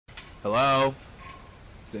Hello?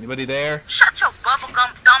 Is anybody there? Shut your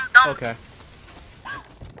bubblegum dum-dum. Okay.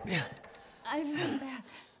 I've been bad.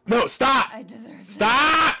 No, stop! I deserve it.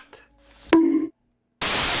 Stop!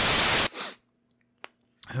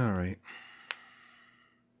 Alright.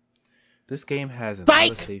 This game has an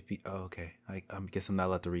auto-save feature. Oh, okay. I guess I'm not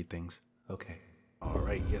allowed to read things. Okay.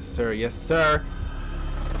 Alright, yes sir, yes sir!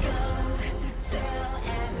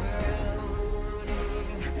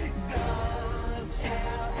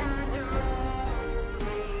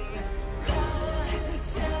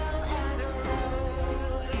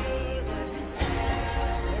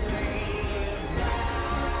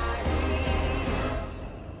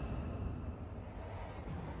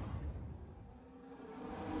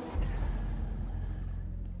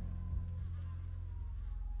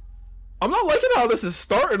 I'm not liking how this is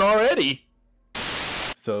starting already.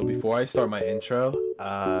 So before I start my intro,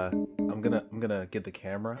 I'm gonna get the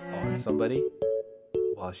camera on somebody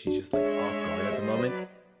while she's just like off guard at the moment.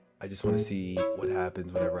 I just want to see what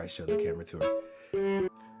happens whenever I show the camera to her.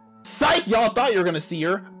 Psych! Y'all thought you were gonna see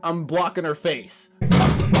her. I'm blocking her face. Yo,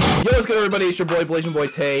 what's good, everybody? It's your boy Blazing Boy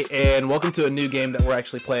Tay, and welcome to a new game that we're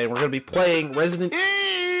actually playing. We're gonna be playing Resident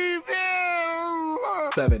Evil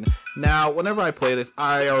 7. Now, whenever I play this,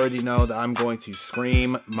 I already know that I'm going to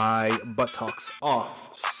scream my buttocks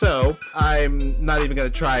off. So, I'm not even going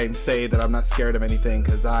to try and say that I'm not scared of anything,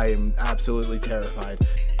 because I am absolutely terrified.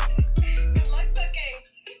 Good luck cooking.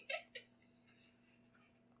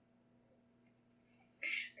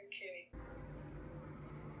 I'm kidding.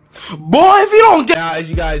 Boy, if you don't get... Now, as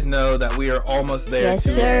you guys know, that we are almost there to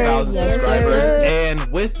 1,000 subscribers. Sir. And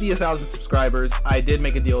with the 1,000 subscribers, I did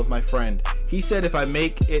make a deal with my friend. He said if I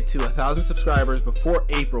make it to 1,000 subscribers before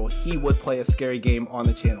April, he would play a scary game on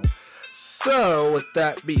the channel. So, with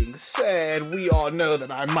that being said, we all know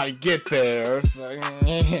that I might get there. So...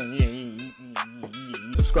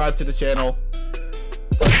 subscribe to the channel,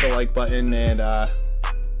 press the like button, and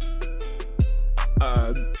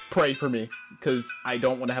pray for me, because I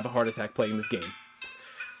don't want to have a heart attack playing this game.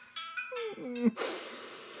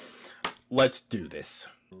 Let's do this.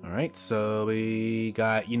 Alright, so we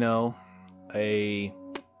got, you know,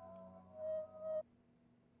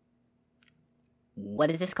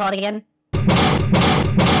 What is this called again? I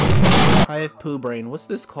have poo brain. What's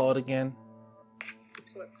this called again?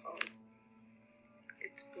 It's what called?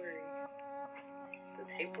 It's blurry. The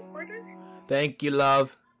tape recorder? Thank you,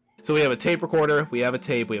 love. So we have a tape recorder, we have a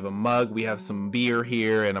tape, we have a mug, we have some beer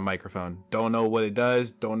here, and a microphone. Don't know what it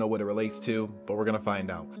does, don't know what it relates to, but we're gonna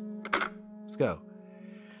find out. Let's go.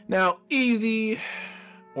 Now, easy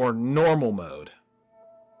or normal mode.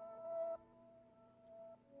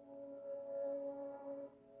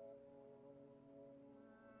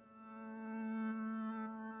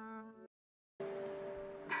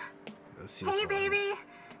 Let's see what's Hey, going on. baby.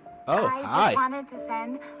 Oh, I hi. just wanted to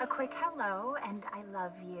send a quick hello and I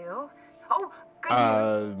love you. Oh, good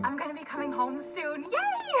news. I'm going to be coming home soon. Yay!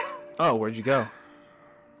 Oh, where'd you go?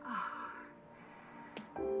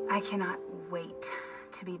 I cannot wait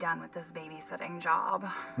to be done with this babysitting job.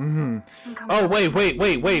 Mm-hmm. Oh,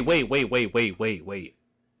 wait.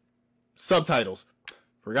 Subtitles.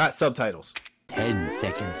 Forgot subtitles. 10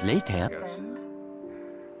 seconds later. Husband,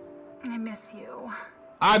 I miss you.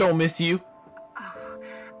 I don't miss you.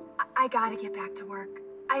 I gotta get back to work.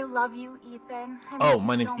 I love you, Ethan. I miss Oh, you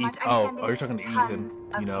my name's so Ethan. much. I'm Oh, sending you're talking to tons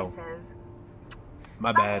Ethan. of You know. kisses.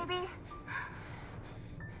 My Bye, bad. baby.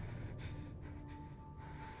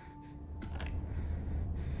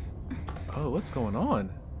 Oh, what's going on?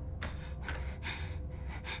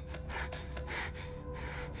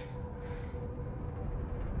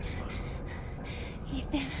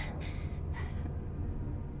 Ethan.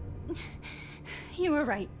 You were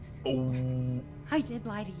right. Oh, I did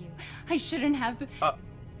lie to you. I shouldn't have.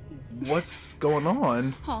 what's going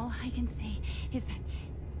on? All I can say is that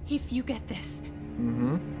if you get this,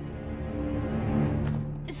 Mm-hmm.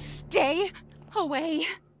 stay away.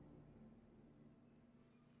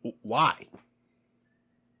 Why?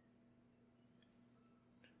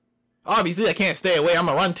 Obviously, I can't stay away. I'm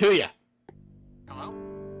gonna run to you. Hello?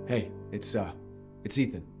 Hey, it's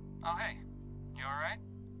Ethan. Oh, hey. You alright?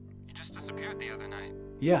 You just disappeared the other night.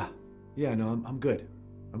 Yeah, no, I'm good.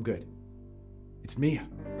 I'm good. It's Mia.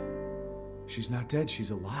 She's not dead,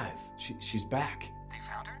 she's alive. She's back. They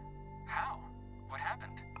found her? How? What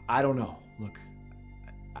happened? I don't know. Look,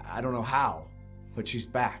 I don't know how, but she's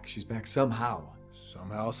back. She's back somehow.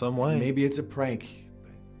 Somehow, some way. Maybe it's a prank,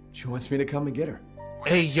 but she wants me to come and get her.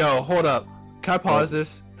 Hey, yo, hold up. Can I pause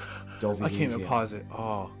this? Don't I can't even pause it.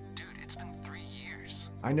 Oh. Dude, it's been 3 years.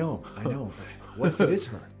 I know, but what if it is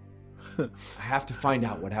her? I have to find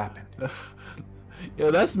out what happened.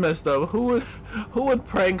 Yo, that's messed up. Who would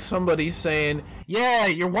prank somebody saying, "Yeah,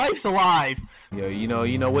 your wife's alive"? Yo, you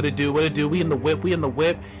know what to do. What to do? We in the whip. We in the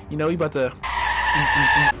whip. You know, we about to.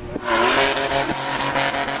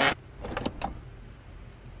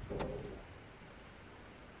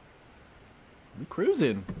 We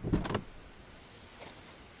cruising.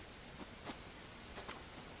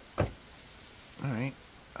 All right.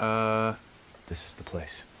 This is the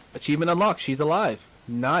place. Achievement unlocked. She's alive.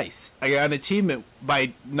 Nice. I got an achievement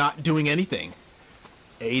by not doing anything.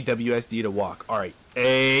 AWSD to walk. Alright.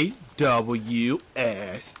 AWSD.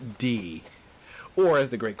 Or as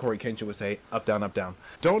the great Corey Kenshin would say, up, down, up, down.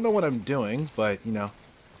 Don't know what I'm doing, but, you know,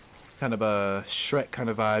 kind of a Shrek kind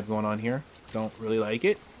of vibe going on here. Don't really like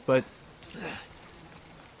it, but,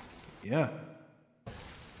 yeah.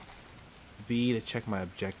 V to check my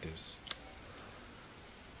objectives.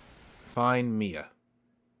 Find Mia.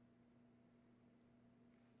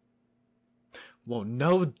 Well,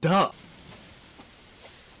 no duh.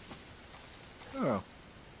 Oh.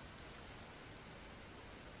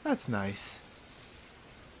 That's nice.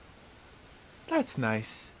 That's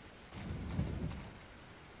nice.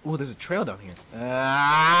 Oh, there's a trail down here.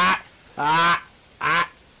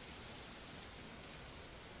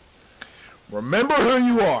 Remember who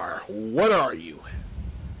you are. What are you?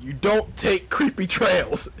 You don't take creepy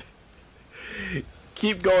trails.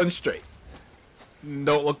 Keep going straight.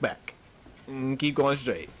 Don't look back. Keep going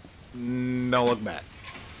straight. Don't look back.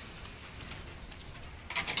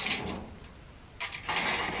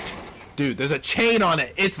 Dude, there's a chain on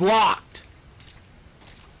it. It's locked.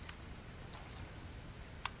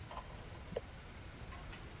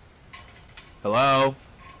 Hello?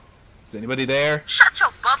 Is anybody there? Shut your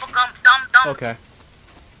bubblegum dum-dum. Okay.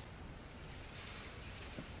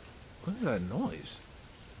 What is that noise?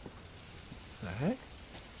 The heck?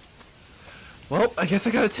 Well, I guess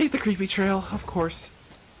I gotta take the creepy trail, of course.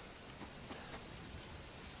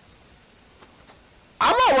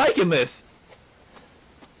 I'm not liking this.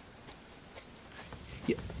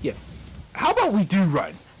 Yeah. How about we do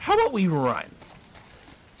run? How about we run?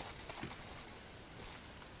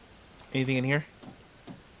 Anything in here?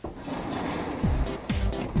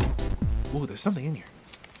 Ooh, there's something in here.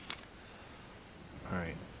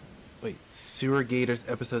 Alright. Wait, Sewer Gators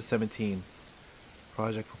episode 17.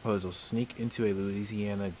 Project proposal. Sneak into a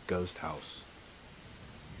Louisiana ghost house.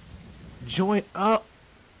 Join up.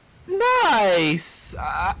 Nice!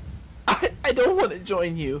 I don't want to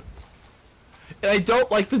join you. And I don't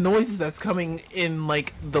like the noises that's coming in,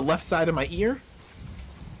 like, the left side of my ear.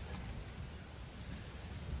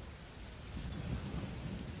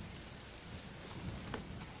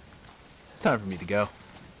 It's time for me to go.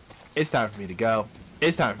 It's time for me to go.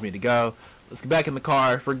 It's time for me to go. Let's get back in the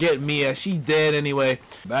car. Forget Mia. She's dead anyway.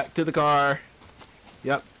 Back to the car.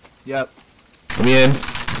 Yep. Let me in.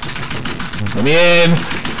 Let me in.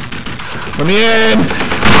 Let me in.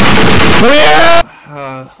 Let me in.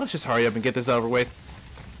 Let's just hurry up and get this over with.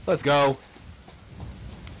 Let's go.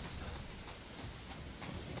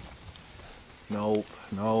 Nope.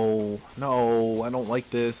 No. I don't like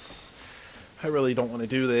this. I really don't want to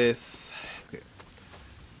do this. Okay.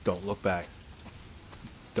 Don't look back.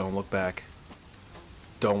 Don't look back.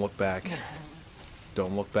 Don't look back.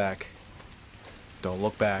 Don't look back. Don't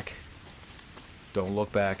look back. Don't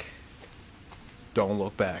look back. Don't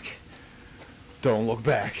look back. Don't look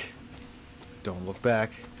back. Don't look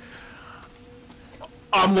back.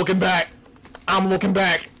 I'm looking back. I'm looking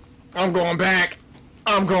back. I'm going back.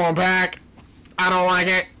 I'm going back. I don't like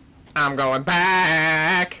it. I'm going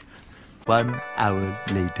back. 1 hour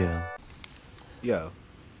later.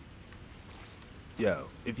 Yo,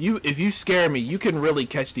 if you scare me, you can really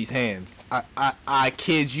catch these hands. I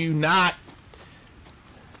kid you not.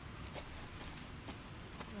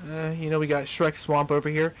 You know, we got Shrek Swamp over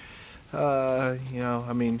here. You know,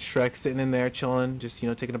 I mean, Shrek sitting in there chilling, just, you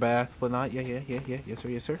know, taking a bath, whatnot. Yeah. Yes,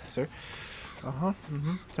 sir. Trying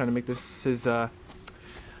to make this his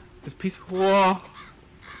this peaceful. Whoa.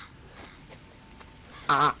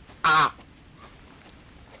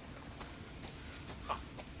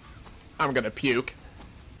 I'm gonna puke.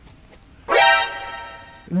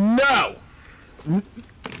 No!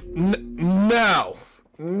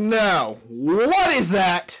 No! What is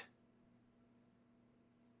that?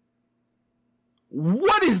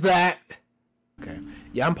 What is that? Okay.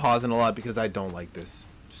 Yeah, I'm pausing a lot because I don't like this.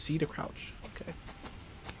 C to crouch. Okay.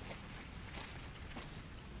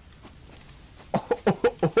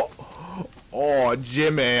 Oh,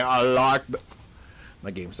 Jimmy, I like the...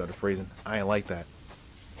 My game started freezing. I ain't like that.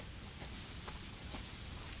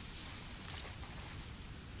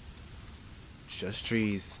 It's just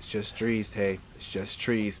trees. It's just trees, hey. It's just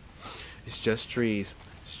trees. It's just trees.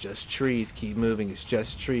 It's just trees. Keep moving. It's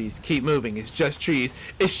just trees. Keep moving. It's just trees.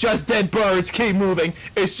 It's just dead birds. Keep moving.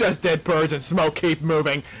 It's just dead birds and smoke. Keep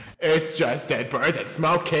moving. It's just dead birds and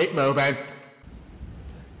smoke. Keep moving.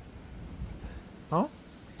 Huh?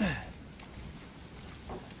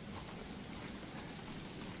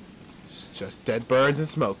 It's just dead birds and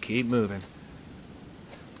smoke. Keep moving.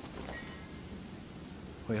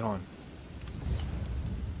 Wait, hold on.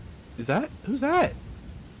 Is that? Who's that?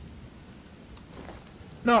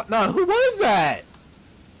 No, who was that?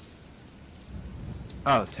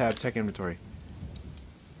 Oh, tab, check inventory.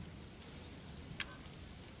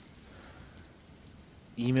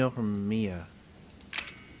 Email from Mia.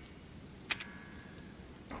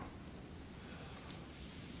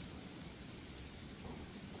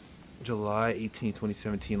 July 18,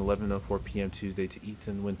 2017, 11:04 p.m. Tuesday to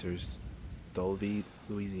Ethan Winters, Dolby,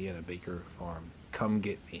 Louisiana, Baker Farm. Come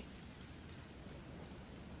get me.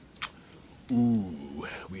 Ooh,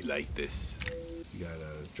 we like this. We got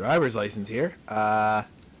a driver's license here.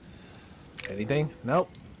 Anything? Nope.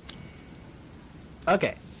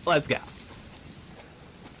 Okay, let's go.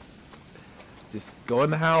 Just go in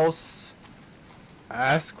the house,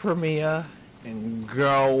 ask for Mia, and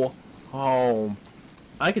go home.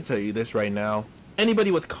 I can tell you this right now.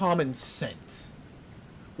 Anybody with common sense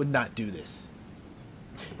would not do this.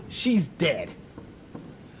 She's dead.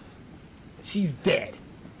 She's dead.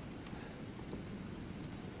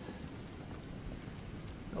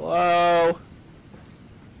 Hello?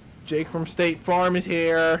 Jake from State Farm is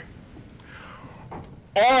here.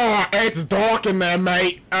 Oh, it's dark in there,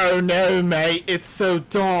 mate. Oh no, mate. It's so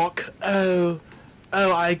dark. Oh,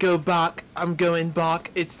 I go back. I'm going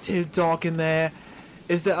back. It's too dark in there.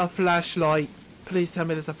 Is there a flashlight? Please tell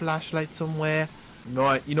me there's a flashlight somewhere. You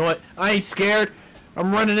know what? I ain't scared.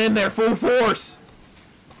 I'm running in there full force.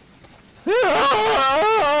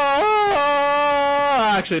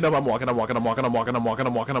 Actually, no, I'm walking.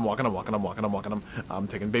 I'm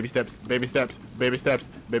taking baby steps. Baby steps.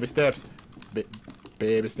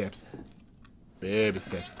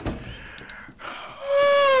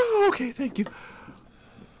 Okay, thank you.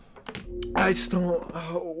 I just don't...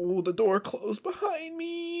 Oh, the door closed behind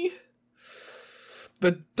me.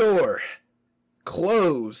 The door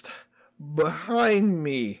closed behind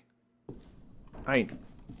me. I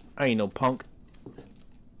ain't no punk.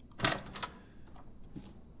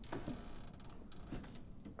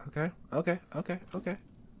 Okay.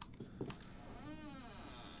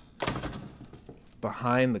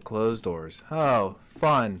 Behind the closed doors. Oh,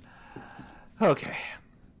 fun. Okay.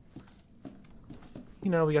 You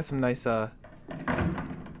know, we got some nice, I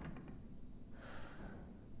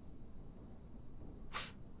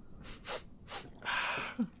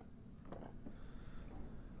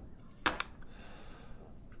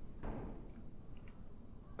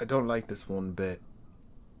don't like this one bit.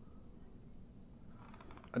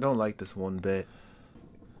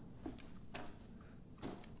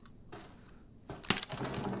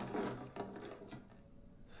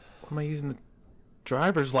 What am I using the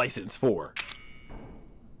driver's license for?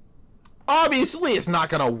 Obviously, it's not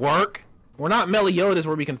gonna work. We're not Meliodas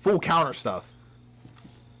where we can full counter stuff.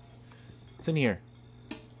 What's in here?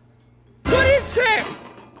 What is it?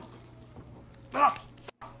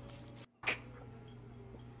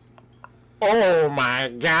 Oh my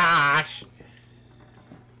gosh!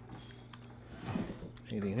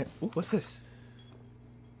 Anything in here? Ooh, what's this?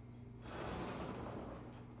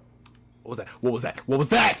 What was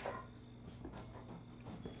that?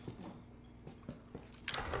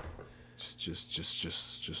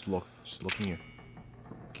 Just look in here.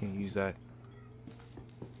 Can't use that.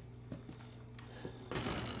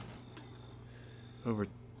 Over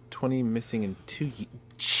 20 missing in 2 years.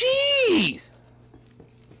 Jeez!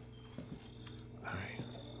 Alright.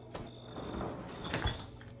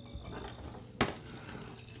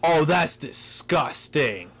 Oh, that's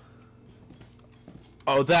disgusting.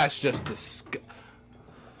 Oh, that's just disgusting.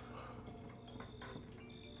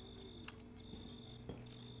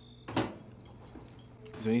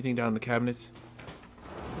 Is there anything down in the cabinets?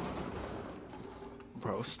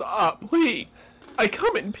 Bro, stop, please. I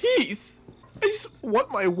come in peace. I just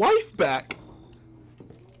want my wife back.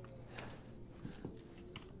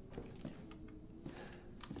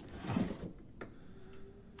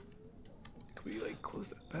 Can we, like, close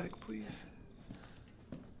that back, please?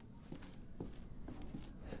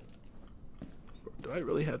 Bro, do I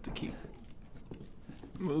really have to keep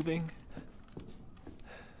moving?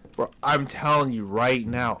 Bro, I'm telling you right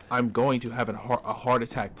now, I'm going to have a heart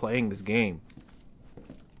attack playing this game.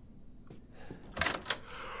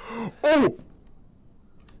 Oh!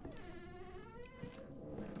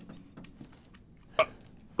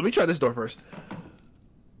 Let me try this door first.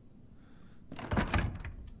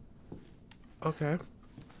 Okay.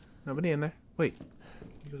 Nobody in there. Wait.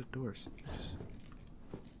 You go to doors. You just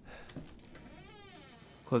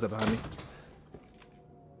close that behind me.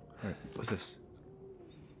 Alright, what's this?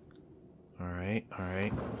 Alright,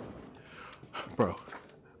 alright. Bro,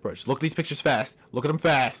 just look at these pictures fast. Look at them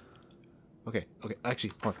fast. Okay, okay,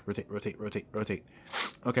 actually, hold on. Rotate.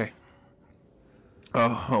 Okay.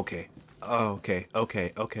 Oh, okay. Oh, okay.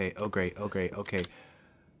 Oh, great, okay.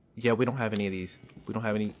 Yeah, we don't have any of these. We don't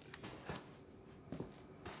have any.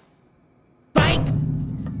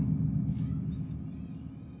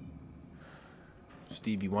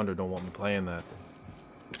 Stevie Wonder don't want me playing that.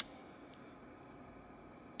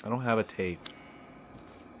 I don't have a tape.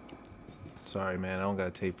 Sorry, man. I don't got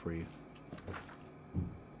a tape for you.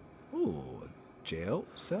 Ooh, a jail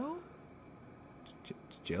cell?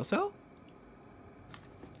 Jail cell?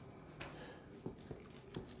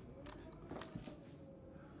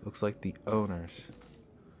 Looks like the owners.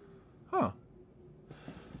 Huh.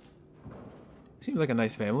 Seems like a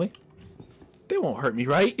nice family. They won't hurt me,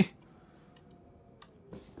 right?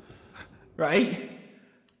 Right?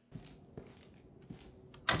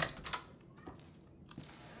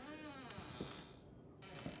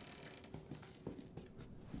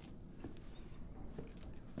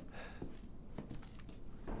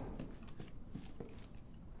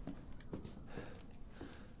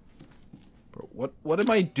 Bro, what am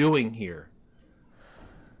I doing here?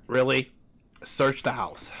 Really? Search the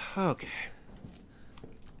house. Okay.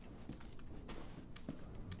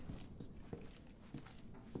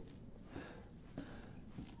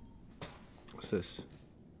 This.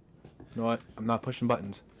 You know what? I'm not pushing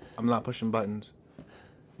buttons. I'm not pushing buttons.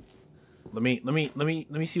 Let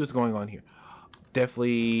me see what's going on here.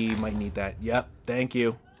 Definitely might need that. Yep. Thank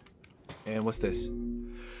you. And what's this?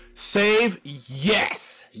 Save.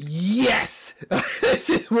 Yes. Yes. This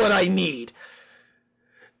is what I need.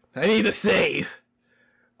 I need to save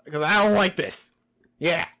because I don't like this.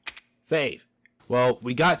 Yeah. Save. Well,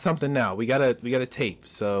 we got something now. We got a tape.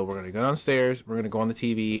 So we're gonna go downstairs. We're gonna go on the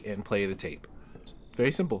TV and play the tape.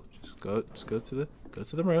 Very simple. Just go to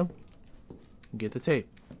the room and get the tape.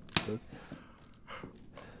 Go.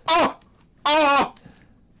 Oh! Oh!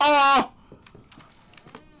 Oh!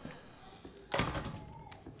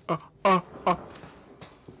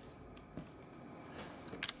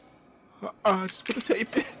 Just put the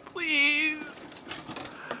tape in, please.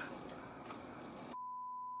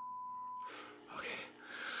 Okay.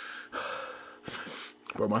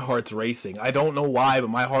 Bro, my heart's racing. I don't know why, but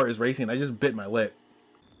my heart is racing. I just bit my lip.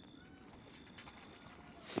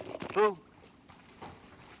 Boo.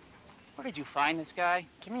 Where did you find this guy?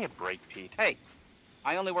 Give me a break, Pete. Hey,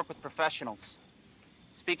 I only work with professionals.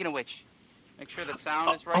 Speaking of which, make sure the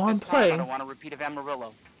sound is right I'm this playing. time. I don't want a repeat of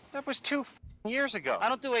Amarillo. That was 2 years ago. I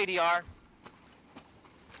don't do ADR.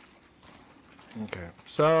 Okay.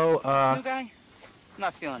 So, New guy? I'm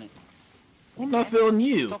not feeling it. I'm not feeling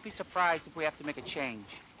you. Don't be surprised if we have to make a change.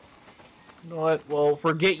 You know what? Well,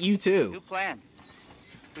 forget you New too. plan.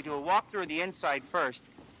 We do a walkthrough of the inside first,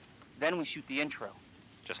 then we shoot the intro.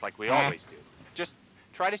 Just like we always do. Just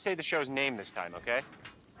try to say the show's name this time, okay?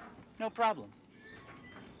 No problem.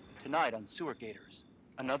 Tonight on Sewer Gators,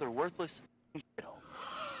 another worthless shithole.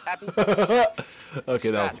 Happy? Okay,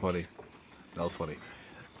 that was funny. That was funny.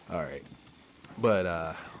 All right.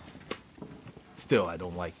 But, still, I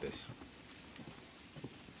don't like this.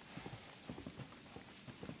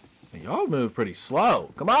 Y'all move pretty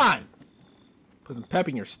slow. Come on. Put some pep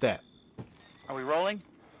in your step. Are we rolling?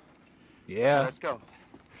 Yeah. Let's go.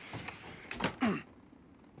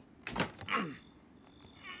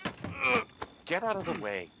 Get out of the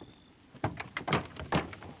way.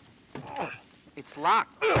 It's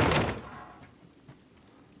locked.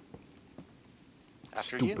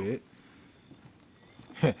 After Stupid.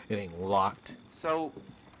 It ain't locked. So,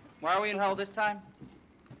 why are we in hell this time?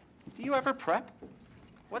 Do you ever prep?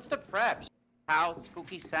 What's the prep? House,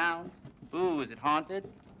 spooky sounds? Ooh, is it haunted?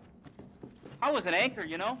 I was an anchor,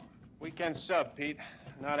 you know? Weekend sub, Pete.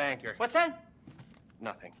 Not anchor. What's that?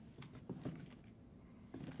 Nothing.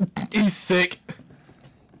 He's sick.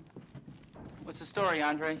 What's the story,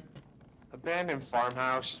 Andre? Abandoned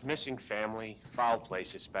farmhouse, missing family, foul play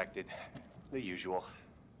suspected. The usual.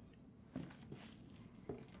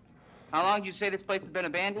 How long did you say this place has been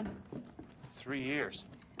abandoned? 3 years.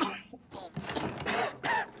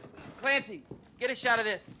 Clancy, get a shot of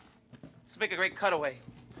this. Let's make a great cutaway.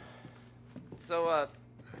 So,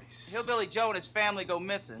 Nice. Hillbilly Joe and his family go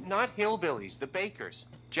missing. Not hillbillies, the Bakers.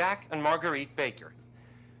 Jack and Marguerite Baker.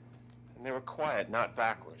 And they were quiet, not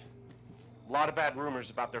backward. A lot of bad rumors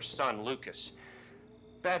about their son, Lucas.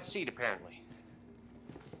 Bad seat, apparently.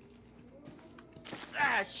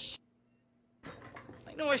 Ah, sh.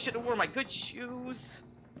 I know I should have worn my good shoes.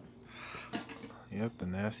 Yep, the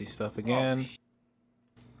nasty stuff again.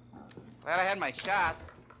 Glad I had my shots.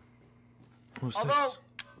 Who's Although, this?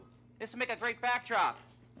 this would make a great backdrop.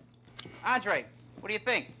 Andre, what do you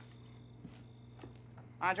think?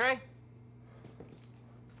 Andre?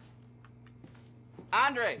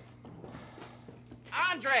 Andre!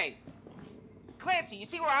 Andre! Clancy, you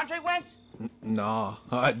see where Andre went? Nah,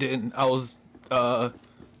 I didn't. I was, Where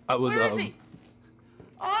is he?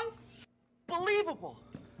 Unbelievable.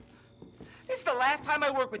 This is the last time I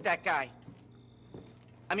work with that guy.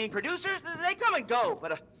 I mean, producers, they come and go,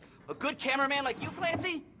 but a good cameraman like you,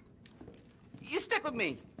 Clancy, you stick with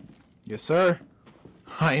me. Yes, sir.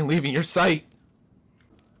 I ain't leaving your sight.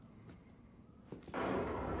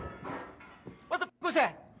 What the f was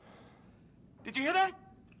that? Did you hear that?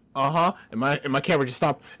 Uh-huh. And my camera just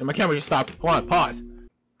stopped. And my camera just stopped. Hold on, pause.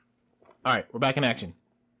 Alright, we're back in action.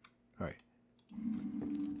 Alright.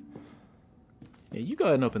 Yeah, you go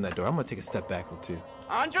ahead and open that door. I'm gonna take a step back or two.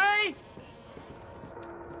 Andre?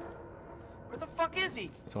 Where the fuck is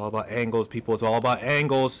he? It's all about angles, people. It's all about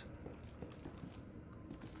angles.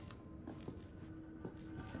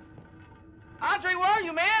 Andre, where are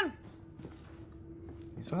you, man?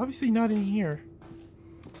 He's obviously not in here.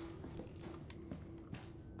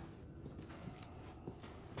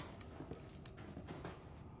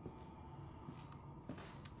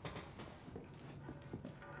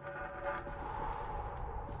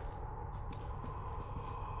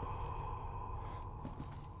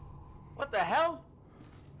 What the hell?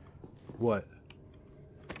 What?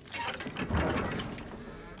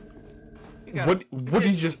 You got What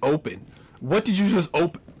did you just open? What did you just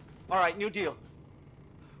open? All right, new deal.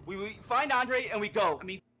 We find Andre and we go. I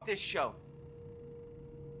mean, f this show.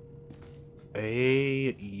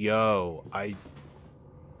 Hey, yo,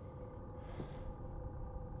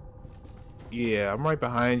 Yeah, I'm right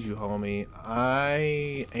behind you, homie.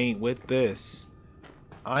 I ain't with this.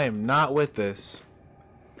 I am not with this.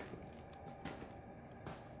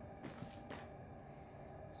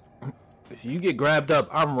 If you get grabbed up,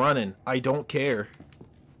 I'm running. I don't care.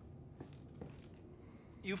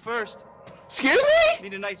 You first. Excuse me?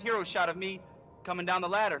 Need a nice hero shot of me coming down the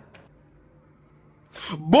ladder.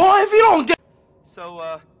 Boy, if you don't get...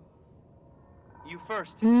 So, you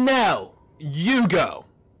first. No, you go.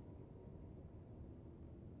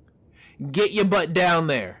 Get your butt down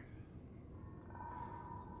there.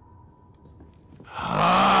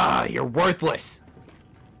 Ah, you're worthless.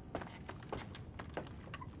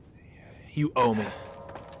 You owe me.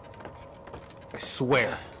 I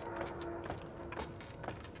swear.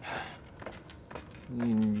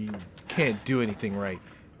 You can't do anything right.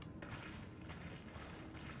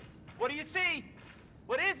 What do you see?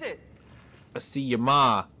 What is it? I see your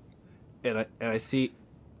ma, and I see.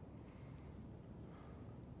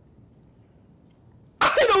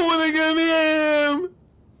 I don't want to go near him.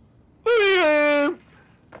 Leave him.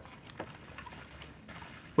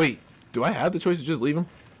 Wait, do I have the choice to just leave him?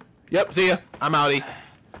 Yep, see ya. I'm outie.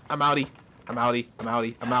 I'm outie. I'm outie. I'm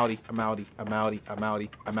outie. I'm outie. I'm outie. I'm outie. I'm outie.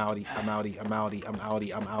 I'm outie. I'm outie. I'm outie. I'm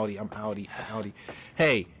outie. I'm outie. I'm outie. I'm outie.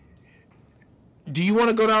 Hey, do you want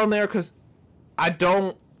to go down there? Cause I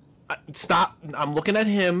don't. Stop. I'm looking at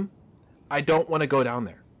him. I don't want to go down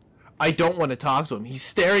there. I don't want to talk to him. He's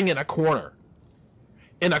staring in a corner.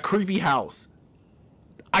 In a creepy house.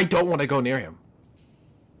 I don't want to go near him.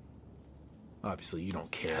 Obviously, you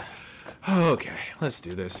don't care. Okay, let's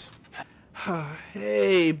do this.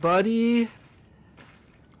 Hey, buddy.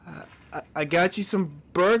 I got you some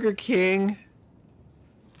Burger King.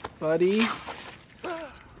 Buddy.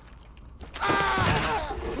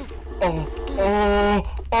 Oh,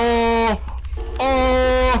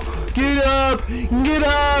 get up, get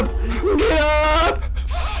up, get up.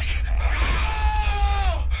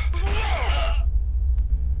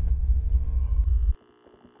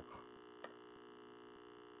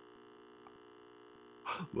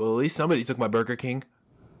 Well, at least somebody took my Burger King.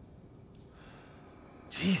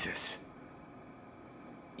 Jesus.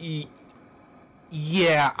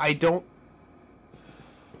 Yeah, I don't...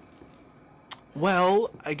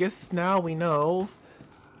 Well, I guess now we know.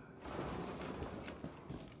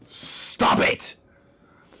 Stop it!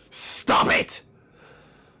 Stop it!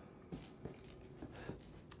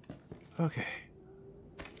 Okay.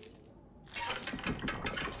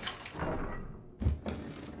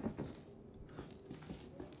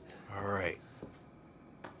 Alright.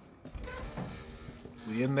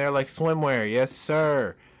 We in there like swimwear, yes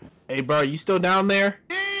sir. Hey bro, you still down there?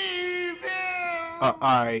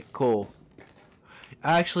 Alright, cool.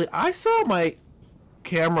 Actually, I saw my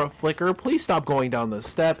camera flicker. Please stop going down those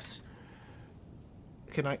steps.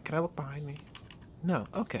 Can I look behind me? No.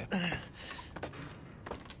 Okay.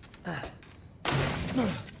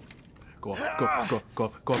 Go up, go up, go up, go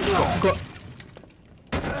up, go up, go up.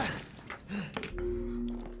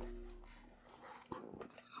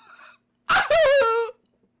 I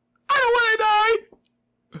don't want to die.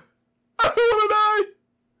 I don't want to die.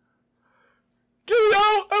 Get me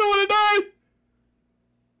out. I don't want to die.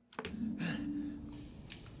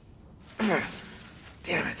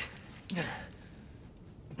 Damn it.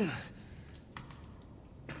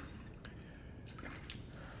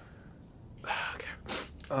 Okay.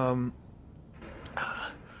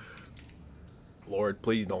 Lord,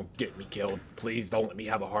 please don't get me killed. Please don't let me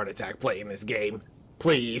have a heart attack playing this game.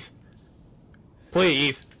 Please.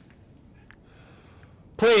 Please.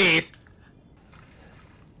 Please.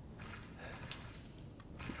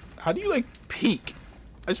 How do you, like, peek?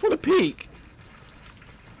 I just want to peek.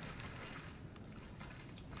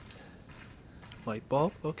 Light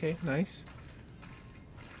bulb. Okay, nice.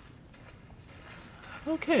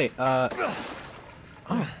 Okay, oh,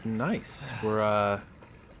 nice. We're,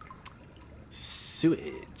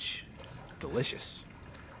 sewage. Delicious.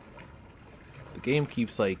 The game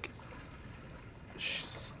keeps, like,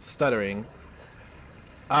 stuttering.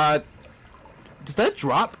 Does that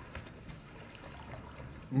drop?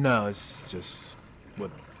 No, it's just... What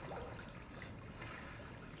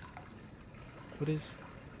is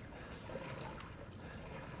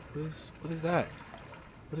that?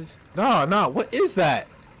 What is... No, what is that?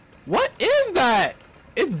 What is that?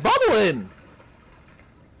 It's bubbling!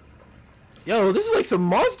 Yo, this is like some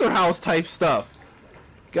Monster House type stuff.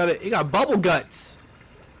 It got bubble guts.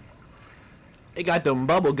 It got them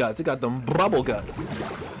bubble guts. It got them bubble guts.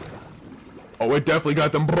 Oh, it definitely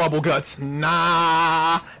got them bubble guts.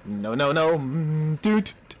 Nah. No.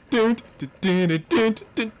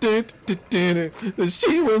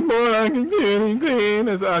 She was more like a clean.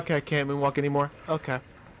 Okay, I can't even walk anymore. Okay.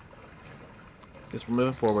 Guess we're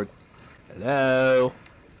moving forward. Hello?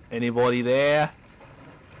 Anybody there?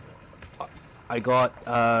 I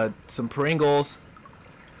got, some Pringles.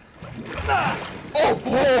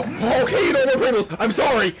 Oh, okay, you don't want Pringles. I'm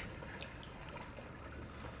sorry.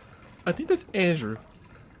 I think that's Andrew.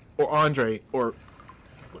 Or Andre. Or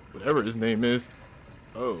whatever his name is.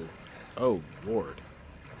 Oh, Lord.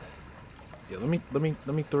 Yeah, let me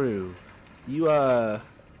through. You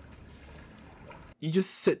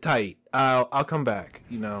just sit tight. I'll come back,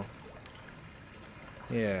 you know.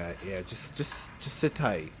 Yeah, just sit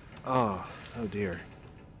tight. Oh dear.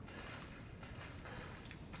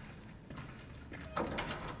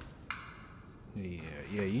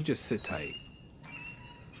 Yeah, you just sit tight.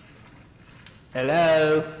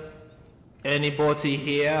 Hello? Anybody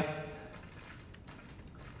here?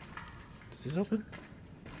 Does this open?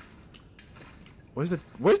 Where's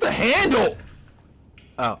the handle?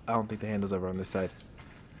 Oh, I don't think the handle's over on this side.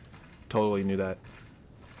 Totally knew that.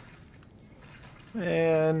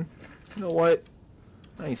 Man, you know what?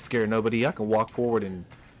 I ain't scared of nobody. I can walk forward and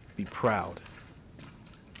be proud.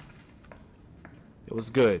 It was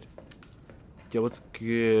good. Yo, what's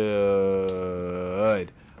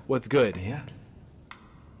good? What's good? Yeah.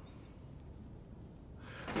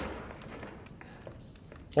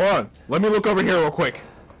 Hold on. Let me look over here real quick.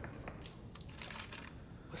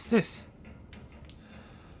 What's this?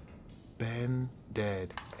 Ben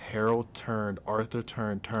dead. Harold turned. Arthur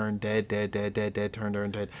turned. Turned dead. Dead.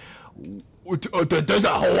 Turned dead. There's a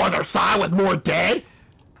whole other side with more dead?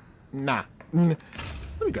 Nah. Let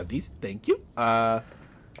me grab these. Thank you. Now,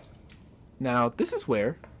 this is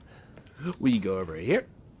where we go over here.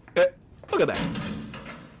 Look at that.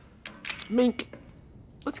 Mink.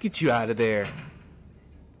 Let's get you out of there.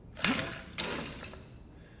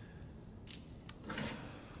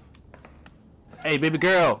 Hey, baby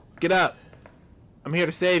girl. Get up. I'm here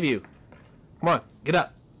to save you. Come on. Get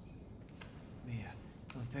up. Mia.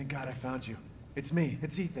 Oh, thank God I found you. It's me.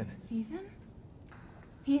 It's Ethan. Ethan?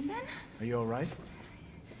 Ethan? Are you alright?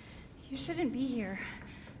 You shouldn't be here.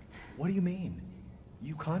 What do you mean?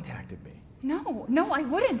 You contacted me. No, I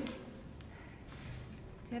wouldn't.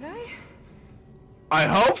 Did I? I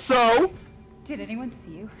hope so. Did anyone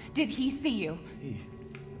see you? Did he see you? Hey,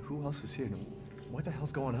 who else is here? What the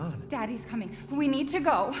hell's going on? Daddy's coming. We need to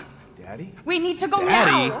go. Daddy? We need to go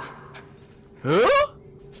Daddy? now. Who?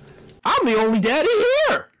 I'm the only daddy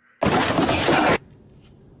here.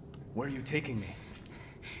 Where are you taking me?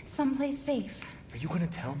 Someplace safe. Are you gonna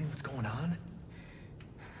tell me what's going on?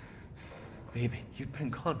 Baby, you've been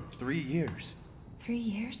gone 3 years. 3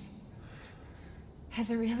 years?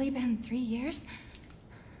 Has it really been 3 years?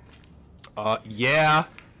 Yeah.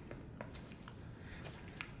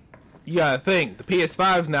 You gotta think, the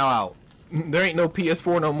PS5's now out. There ain't no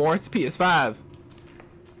PS4 no more, it's PS5.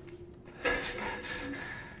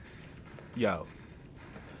 Yo,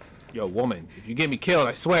 woman, if you get me killed,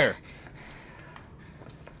 I swear.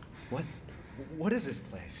 What is this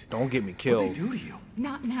place? Don't get me killed. What'd they do to you?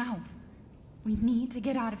 Not now. We need to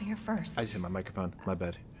get out of here first. I just hit my microphone. My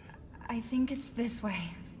bad. I think it's this way.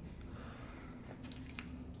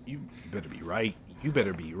 You better be right. You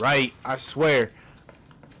better be right. I swear.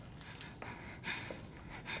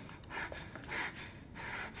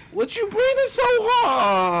 What you breathing so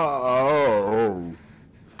hard? Oh.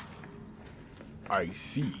 I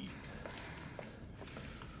see.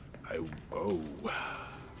 Oh.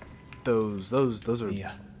 Those are.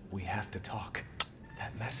 Mia, we have to talk.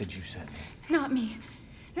 That message you sent me. Not me.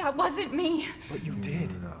 That wasn't me. But you did.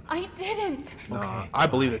 I didn't. Nah, I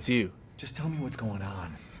believe it's you. Just tell me what's going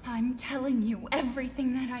on. I'm telling you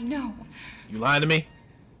everything that I know. You lying to me?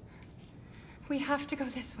 We have to go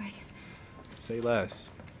this way. Say less.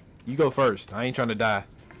 You go first. I ain't trying to die.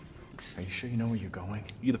 Are you sure you know where you're going?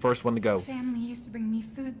 You the first one to go. Family used to bring me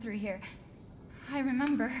food through here. I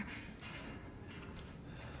remember.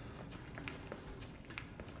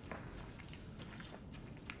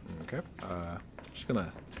 Okay. Just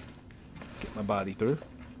gonna get my body through.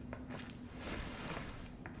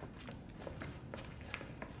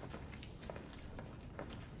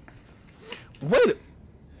 Wait.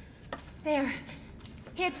 There.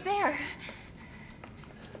 It's there.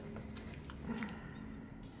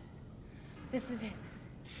 This is it.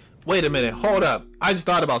 Wait a minute. Hold up. I just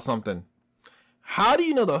thought about something. How do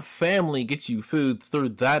you know the family gets you food through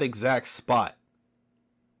that exact spot?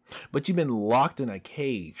 But you've been locked in a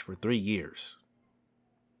cage for 3 years.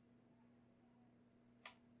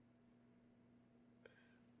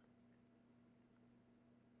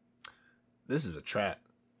 This is a trap.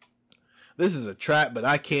 This is a trap, but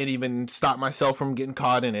I can't even stop myself from getting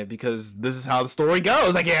caught in it because this is how the story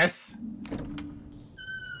goes, I guess.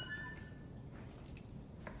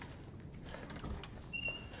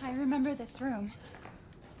 I remember this room.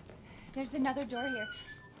 There's another door here.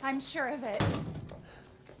 I'm sure of it.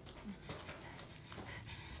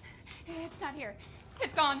 It's not here.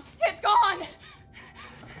 It's gone. It's gone!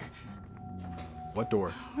 What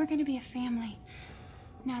door? We're gonna be a family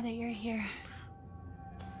now that you're here.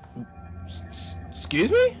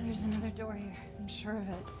 Excuse me? There's another door here. I'm sure of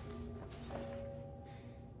it.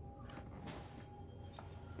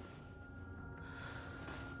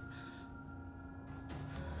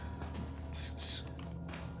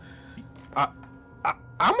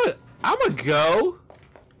 I'm a go.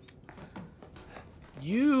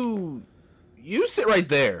 You sit right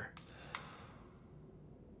there.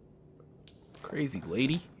 Crazy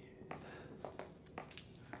lady.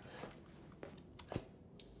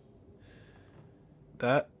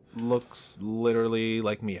 That looks literally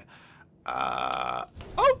like Mia. Oh.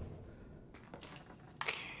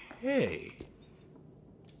 Okay.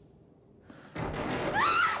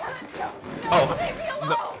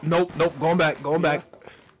 Oh. No, nope. Going back. Going back.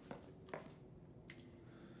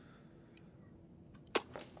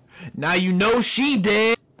 Now you know she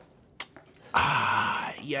did.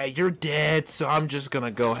 Yeah, you're dead, so I'm just gonna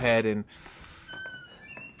go ahead and...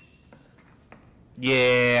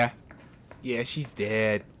 Yeah, she's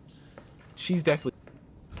dead. She's definitely...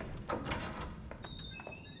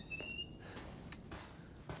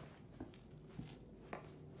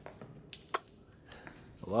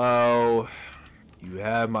 Hello? You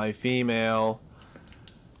have my female.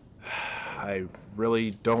 I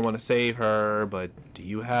really don't want to save her, but do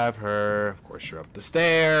you have her? Of course, you're up the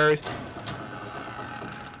stairs.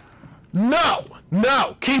 No!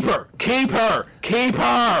 No! Keep her! Keep her! Keep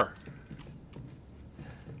her!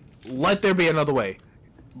 Let there be another way.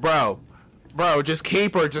 Bro, just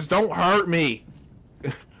keep her. Just don't hurt me.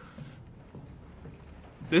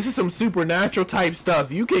 This is some supernatural type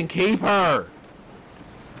stuff. You can keep her.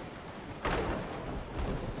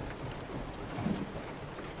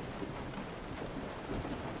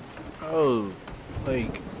 Oh,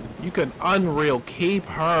 like, you can unreal keep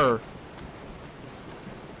her.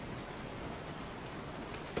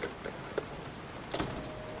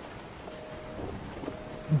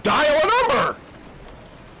 Dial a number!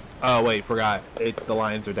 Oh, wait, forgot. The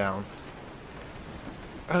lines are down.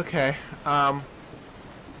 Okay,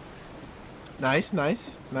 nice.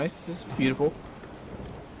 This is beautiful.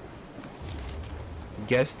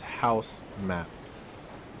 Guest house map.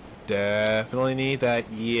 Definitely need that.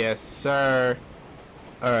 Yes, sir.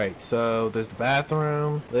 Alright, so there's the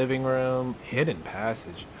bathroom, living room, hidden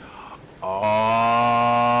passage.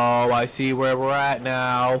 Oh, I see where we're at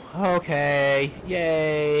now. Okay,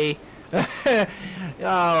 yay.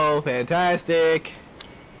 Yo, fantastic.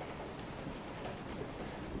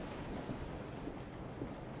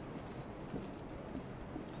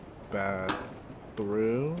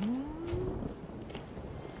 Bathroom.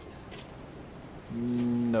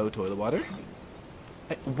 No toilet water.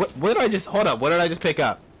 Hey, what did I just, hold up, what did I just pick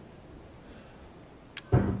up?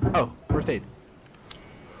 Oh, first aid.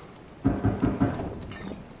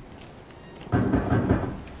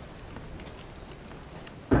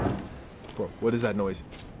 Bro, what is that noise?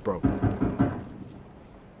 Bro.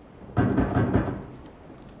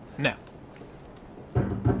 No.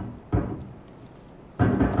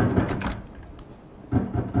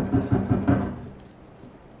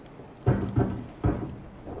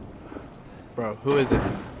 Bro, who is it?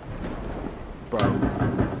 Bro.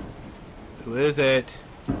 Who is it?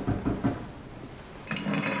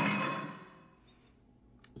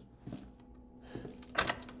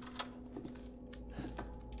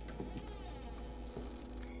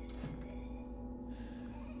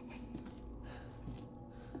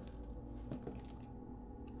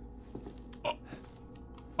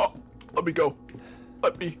 Let me go.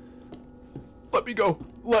 Let me go.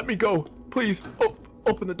 Let me go. Please.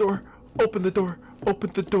 Open the door. Open the door.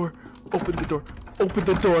 Open the door. Open the door. Open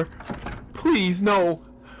the door. Please, no.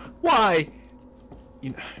 Why?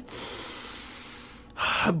 You know.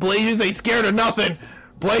 Blasians ain't scared of nothing.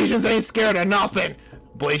 Blasians ain't scared of nothing.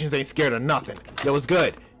 Blasians ain't scared of nothing. Yo, what's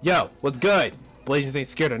good? Yo, what's good? Blasians ain't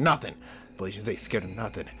scared of nothing. Blasians ain't scared of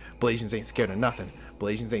nothing. Blasians ain't scared of nothing.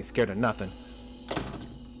 Blasians ain't scared of nothing.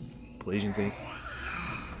 Blasians ain't.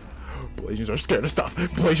 Blasians are scared of stuff.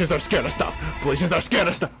 Blasians are scared of stuff. Blasians are scared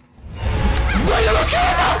of stuff. Blasians are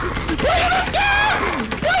scared of stuff. Blasians are scared.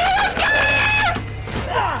 Blasians are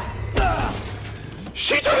scared.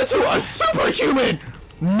 She turned into a superhuman.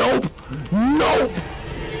 Nope. Nope.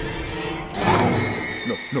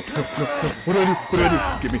 No. What do I do? What do I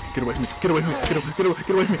do? Get away from me. Get away from me. Get away from me.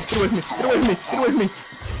 Get away from me. Get away from me. Get away from me. Get away from me.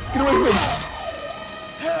 Get away from me.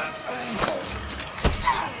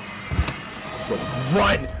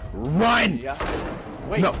 Run! Run! Yeah.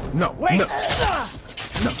 Wait. No. Wait. No. No.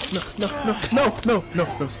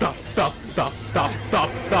 Stop.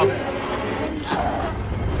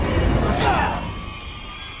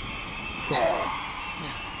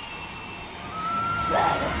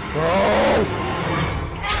 Oh!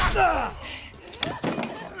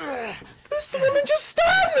 This woman just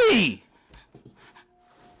stabbed me!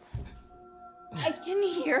 I can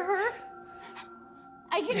hear her.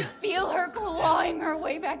 I can feel her clawing her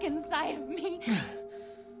way back inside of me.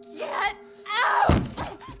 Get out!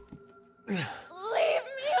 Leave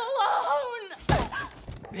me alone!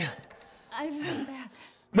 I've been bad.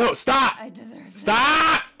 No, stop! I deserve it.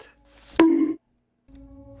 Stop! What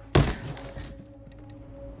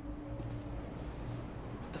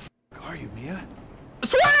the f are you, Mia? I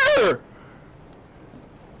swear!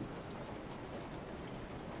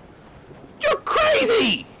 You're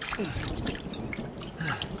crazy!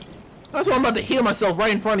 That's why I'm about to heal myself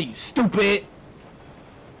right in front of you, stupid!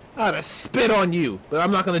 I ought to spit on you, but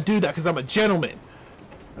I'm not gonna do that because I'm a gentleman.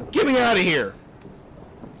 Now get me out of here!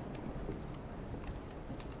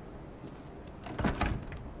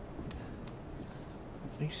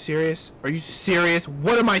 Are you serious? Are you serious?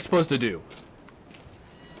 What am I supposed to do?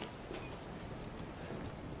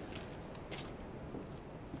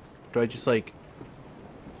 Do I just like...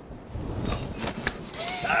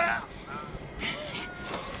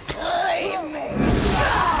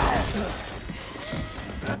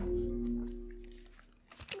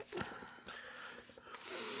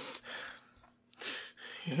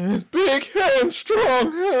 His big and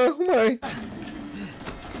strong. Oh my.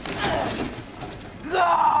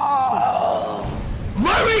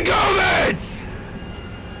 Let me go then!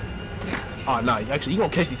 Oh no, actually you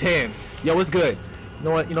gonna catch these hands. Yo, what's good? You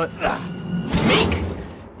know what? Mink!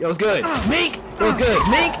 Yo, what's good? Mink! Yo, what's good?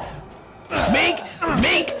 Mink! Mink!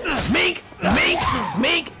 Mink! Mink! Mink!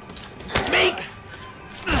 Mink! Mink!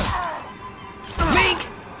 Mink!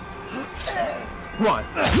 Come on.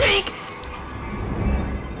 Mink!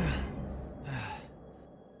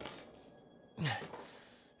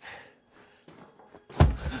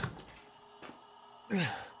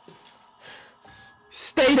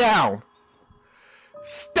 Stay down!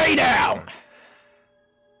 Stay down!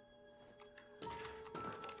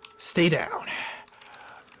 Stay down.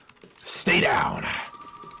 Stay down.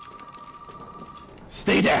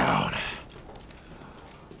 Stay down.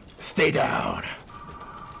 Stay down.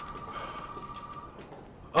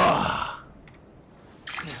 Ugh.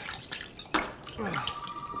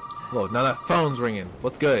 Whoa, now that phone's ringing.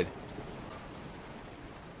 What's good?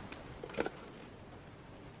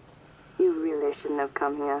 You really shouldn't have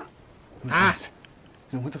come here. Ah!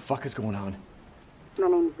 What the fuck is going on? My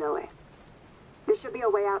name's Zoe. There should be a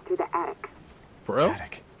way out through the attic. For real?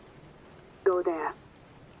 Attic. Go there.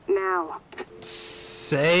 Now.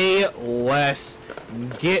 Say less.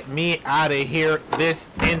 Get me out of here this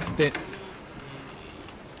instant.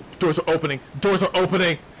 Doors are opening. Doors are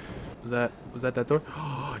opening. Was that door?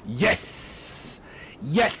 Yes.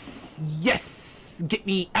 Yes. Yes. Get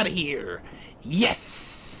me out of here.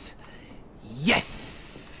 Yes.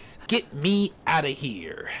 Yes. Get me out of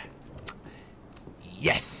here.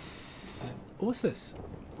 Yes. What's this?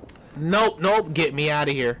 Nope. Nope. Get me out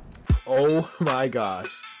of here. Oh my gosh.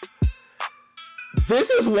 This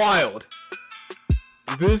is wild.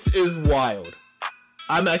 This is wild.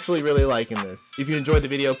 I'm actually really liking this. If you enjoyed the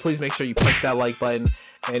video, please make sure you punch that like button.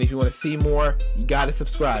 And if you want to see more, you gotta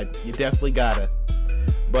subscribe. You definitely gotta.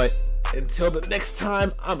 But until the next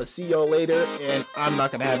time, I'm gonna see y'all later. And I'm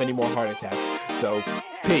not gonna have any more heart attacks. So,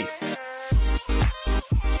 peace.